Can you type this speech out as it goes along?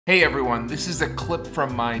Hey everyone, this is a clip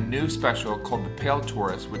from my new special called The Pale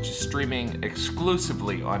Tourist, which is streaming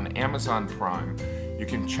exclusively on Amazon Prime. You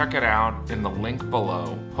can check it out in the link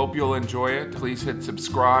below. Hope you'll enjoy it. Please hit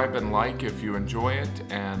subscribe and like if you enjoy it,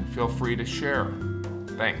 and feel free to share.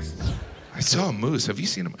 Thanks. I saw a moose. Have you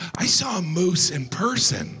seen him? I saw a moose in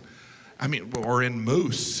person. Or in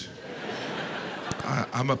Moose.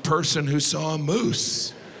 I'm a person who saw a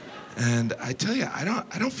moose. And I tell you, I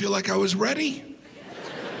don't feel like I was ready.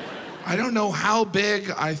 I don't know how big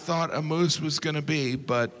I thought a moose was gonna be,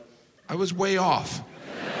 but I was way off.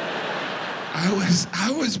 I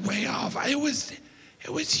was way off. It was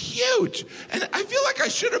huge. And I feel like I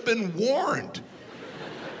should have been warned.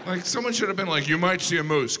 Like someone should have been like, you might see a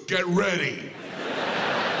moose, get ready.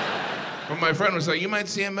 But my friend was like, you might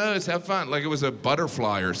see a moose, have fun. Like it was a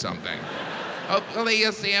butterfly or something. Hopefully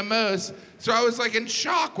you'll see a moose. So I was like in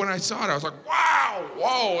shock when I saw it. I was like, wow,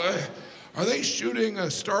 whoa. Are they shooting a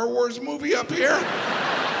Star Wars movie up here?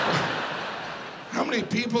 How many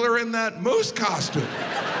people are in that moose costume?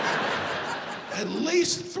 At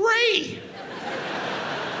least 3.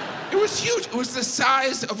 It was huge. It was the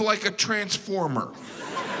size of like a transformer.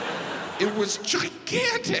 It was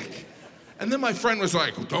gigantic. And then my friend was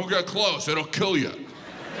like, don't get close, it'll kill you.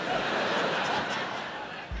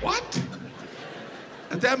 What?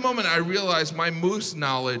 At that moment, I realized my moose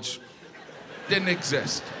knowledge didn't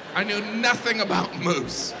exist. I knew nothing about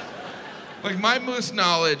moose. Like my moose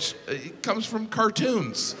knowledge, it comes from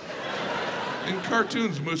cartoons. In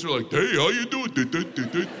cartoons, moose are like, hey, how you doing?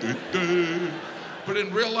 But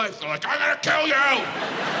in real life, they're like, I'm gonna kill you!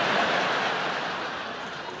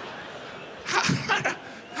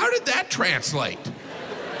 How did that translate?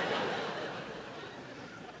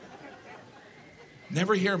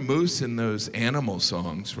 Never hear moose in those animal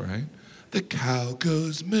songs, right? The cow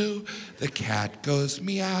goes moo, the cat goes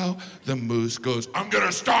meow, the moose goes, I'm gonna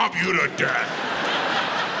stomp you to death.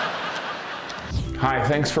 Hi,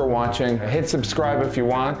 thanks for watching. Hit subscribe if you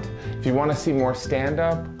want. If you want to see more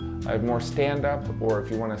stand-up, I have more stand-up, or if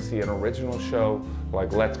you want to see an original show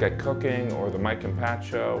like Let's Get Cooking or the Mike and Pat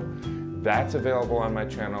Show, that's available on my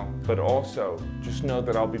channel. But also, just know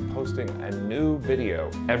that I'll be posting a new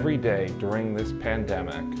video every day during this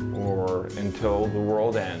pandemic or until the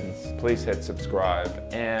world ends. Please hit subscribe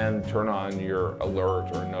and turn on your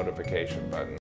alert or notification button.